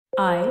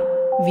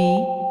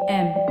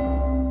IVM.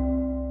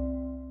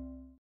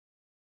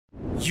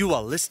 You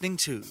are listening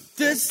to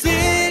The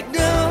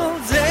Signal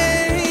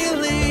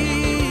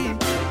Daily.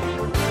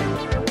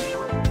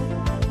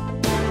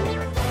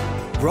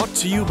 Brought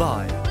to you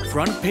by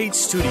Front Page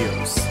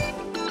Studios.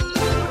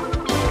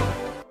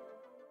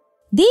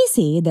 They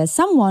say there's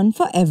someone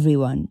for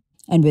everyone.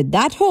 And with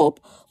that hope,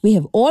 we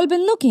have all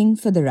been looking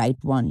for the right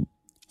one.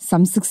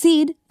 Some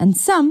succeed and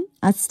some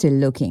are still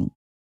looking.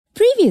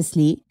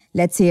 Previously,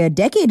 let's say a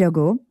decade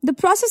ago, the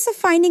process of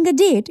finding a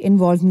date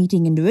involved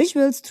meeting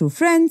individuals through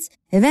friends,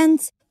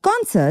 events,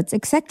 concerts,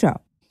 etc.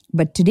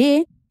 But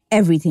today,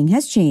 everything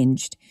has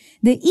changed.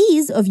 The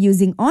ease of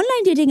using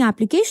online dating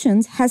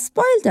applications has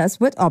spoiled us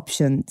with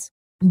options.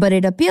 But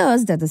it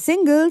appears that the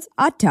singles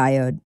are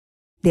tired.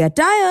 They are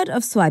tired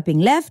of swiping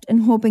left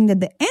and hoping that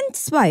the nth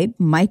swipe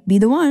might be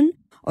the one,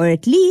 or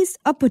at least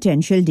a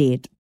potential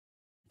date.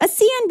 A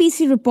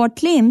CNBC report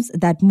claims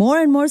that more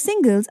and more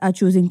singles are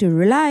choosing to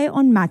rely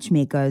on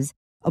matchmakers,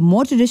 a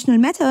more traditional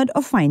method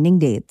of finding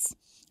dates.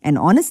 And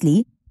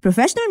honestly,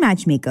 professional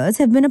matchmakers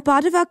have been a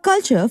part of our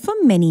culture for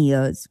many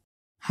years.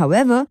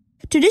 However,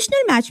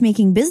 traditional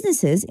matchmaking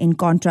businesses, in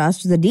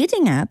contrast to the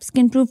dating apps,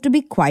 can prove to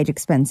be quite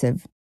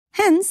expensive.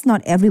 Hence,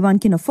 not everyone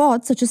can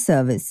afford such a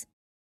service.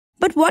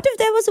 But what if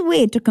there was a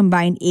way to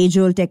combine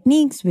age-old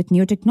techniques with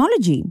new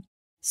technology?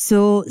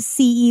 So,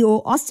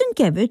 CEO Austin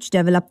Kevich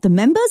developed the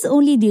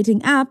members-only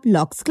dating app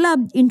Locks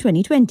Club in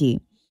 2020.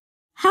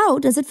 How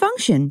does it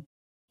function?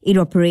 It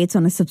operates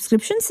on a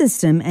subscription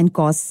system and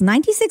costs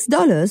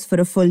 $96 for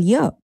a full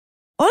year.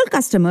 All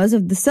customers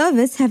of the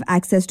service have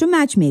access to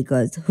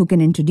matchmakers who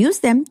can introduce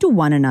them to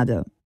one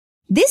another.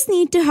 This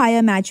need to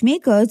hire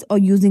matchmakers or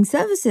using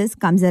services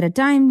comes at a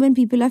time when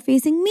people are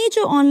facing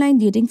major online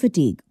dating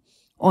fatigue.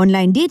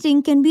 Online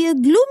dating can be a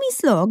gloomy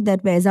slog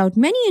that wears out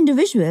many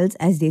individuals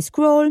as they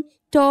scroll,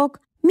 talk,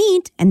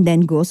 meet, and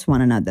then ghost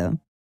one another.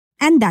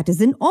 And that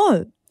isn't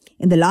all.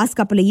 In the last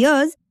couple of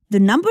years,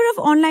 the number of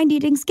online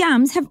dating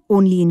scams have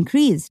only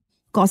increased,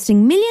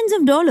 costing millions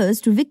of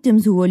dollars to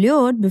victims who were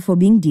lured before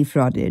being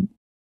defrauded.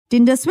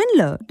 Tinder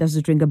swindler, does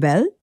it ring a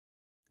bell?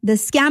 The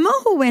scammer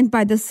who went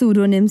by the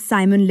pseudonym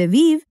Simon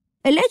Leviev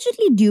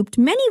allegedly duped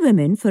many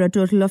women for a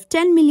total of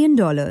 $10 million.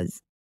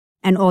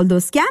 And although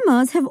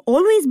scammers have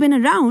always been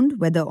around,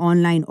 whether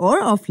online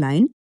or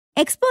offline,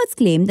 experts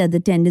claim that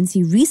the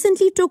tendency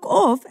recently took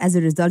off as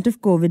a result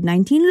of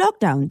COVID-19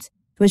 lockdowns,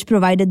 which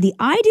provided the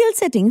ideal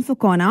setting for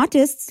con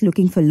artists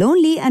looking for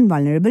lonely and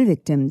vulnerable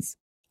victims.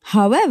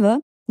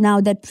 However,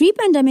 now that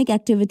pre-pandemic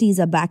activities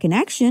are back in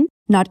action,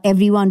 not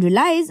everyone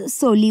relies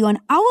solely on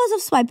hours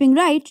of swiping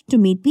right to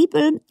meet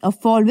people or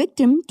fall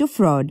victim to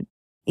fraud.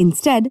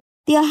 Instead,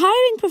 they are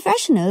hiring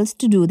professionals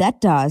to do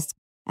that task,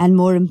 and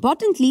more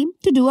importantly,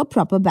 to do a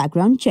proper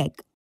background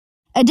check.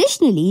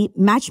 Additionally,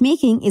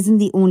 matchmaking isn't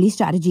the only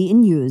strategy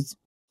in use.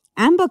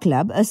 Amber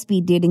Club, a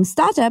speed dating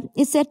startup,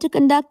 is set to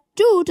conduct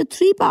 2 to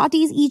 3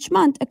 parties each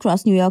month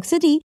across New York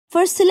City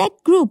for a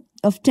select group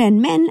of 10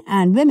 men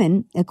and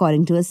women,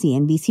 according to a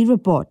CNBC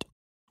report.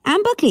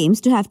 Amber claims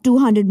to have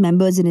 200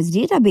 members in its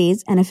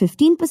database and a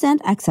 15%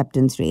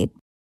 acceptance rate.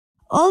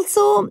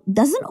 Also,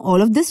 doesn't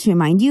all of this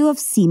remind you of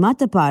Seema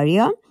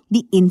Taparia,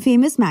 the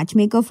infamous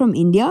matchmaker from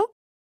India?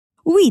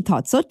 We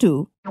thought so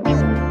too.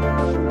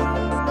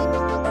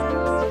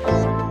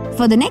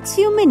 For the next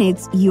few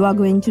minutes, you are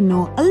going to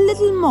know a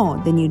little more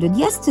than you did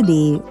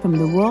yesterday from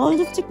the world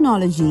of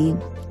technology,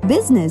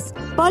 business,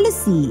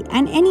 policy,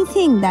 and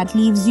anything that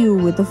leaves you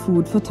with a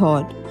food for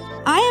thought.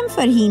 I am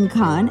Farheen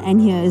Khan, and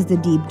here is the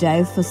deep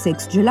dive for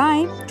 6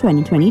 July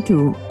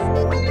 2022.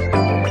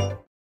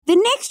 The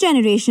next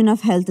generation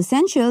of health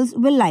essentials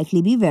will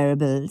likely be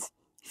wearables.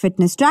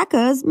 Fitness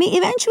trackers may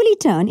eventually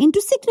turn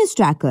into sickness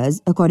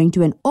trackers, according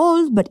to an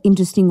old but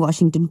interesting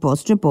Washington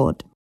Post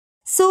report.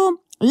 So,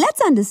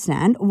 let's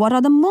understand what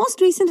are the most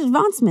recent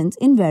advancements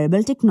in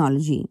wearable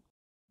technology.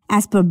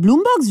 As per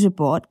Bloomberg's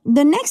report,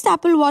 the next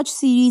Apple Watch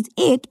Series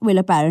 8 will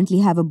apparently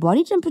have a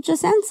body temperature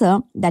sensor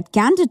that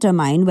can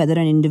determine whether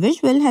an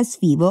individual has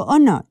fever or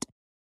not.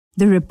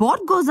 The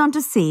report goes on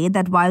to say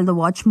that while the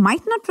watch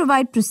might not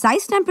provide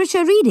precise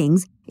temperature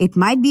readings, it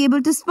might be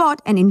able to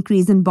spot an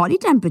increase in body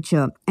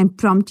temperature and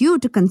prompt you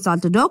to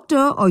consult a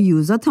doctor or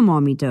use a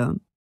thermometer.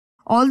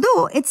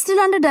 Although it's still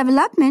under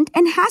development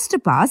and has to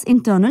pass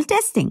internal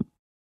testing.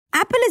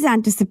 Apple is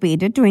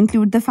anticipated to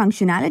include the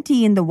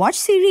functionality in the Watch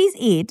Series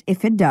 8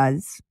 if it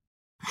does.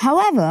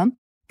 However,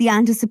 the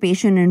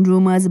anticipation and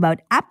rumors about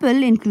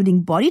Apple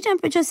including body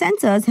temperature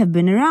sensors have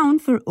been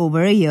around for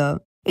over a year.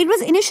 It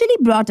was initially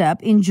brought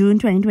up in June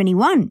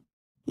 2021.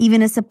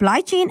 Even a supply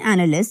chain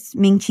analyst,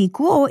 Ming-Chi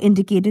Kuo,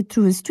 indicated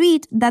through his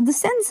tweet that the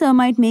sensor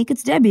might make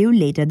its debut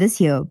later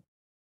this year.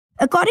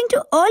 According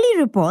to early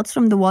reports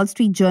from the Wall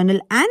Street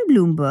Journal and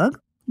Bloomberg,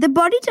 the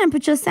body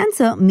temperature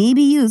sensor may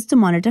be used to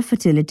monitor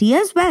fertility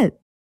as well.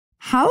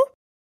 How?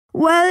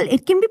 Well,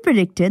 it can be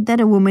predicted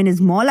that a woman is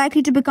more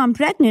likely to become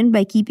pregnant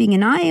by keeping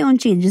an eye on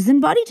changes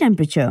in body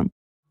temperature.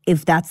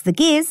 If that's the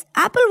case,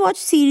 Apple Watch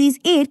Series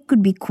 8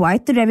 could be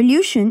quite the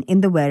revolution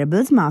in the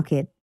wearables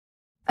market.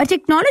 A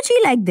technology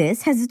like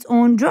this has its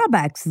own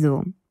drawbacks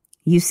though.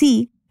 You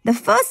see, the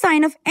first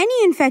sign of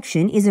any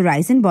infection is a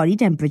rise in body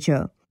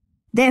temperature.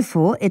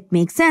 Therefore, it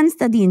makes sense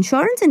that the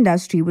insurance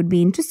industry would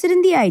be interested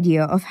in the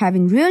idea of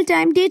having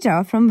real-time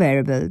data from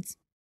wearables.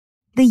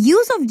 The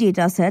use of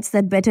data sets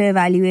that better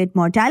evaluate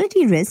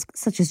mortality risks,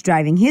 such as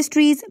driving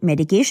histories,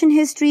 medication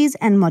histories,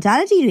 and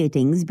mortality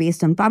ratings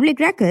based on public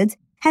records,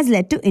 has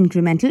led to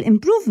incremental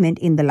improvement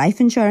in the life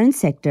insurance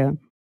sector.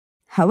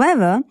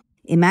 However,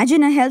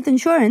 imagine a health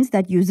insurance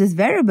that uses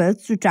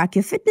wearables to track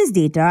your fitness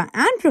data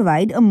and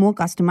provide a more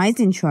customized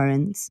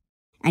insurance.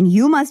 And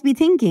you must be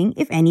thinking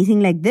if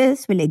anything like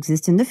this will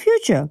exist in the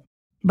future.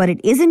 But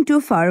it isn't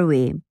too far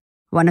away.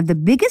 One of the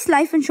biggest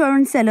life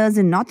insurance sellers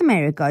in North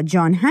America,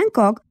 John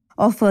Hancock,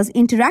 offers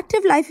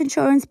interactive life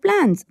insurance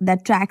plans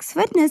that tracks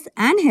fitness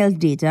and health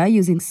data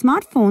using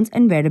smartphones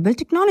and wearable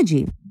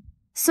technology.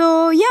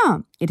 So yeah,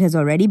 it has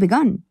already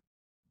begun.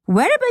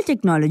 Wearable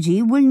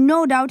technology will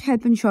no doubt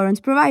help insurance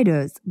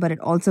providers, but it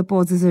also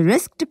poses a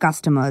risk to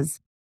customers.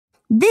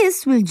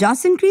 This will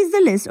just increase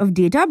the list of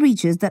data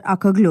breaches that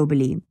occur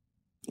globally.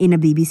 In a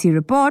BBC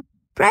report,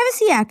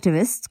 privacy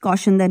activists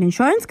caution that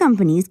insurance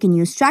companies can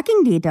use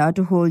tracking data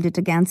to hold it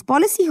against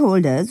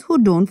policyholders who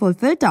don't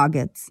fulfill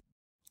targets.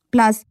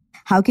 Plus,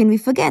 how can we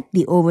forget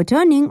the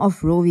overturning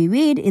of Roe v.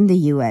 Wade in the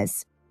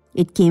US?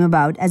 It came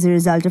about as a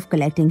result of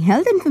collecting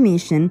health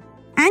information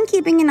and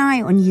keeping an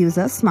eye on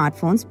users'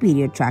 smartphones'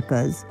 period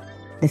trackers.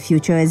 The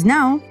future is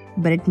now,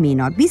 but it may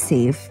not be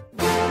safe.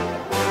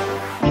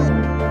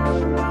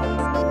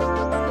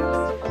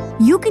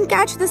 You can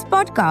catch this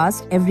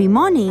podcast every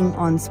morning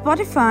on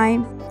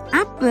Spotify,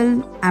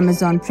 Apple,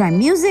 Amazon Prime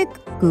Music,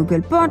 Google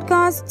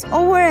Podcasts,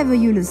 or wherever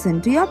you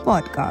listen to your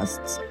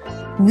podcasts.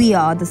 We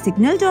are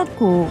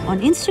thesignal.co on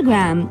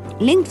Instagram,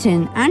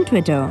 LinkedIn, and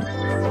Twitter.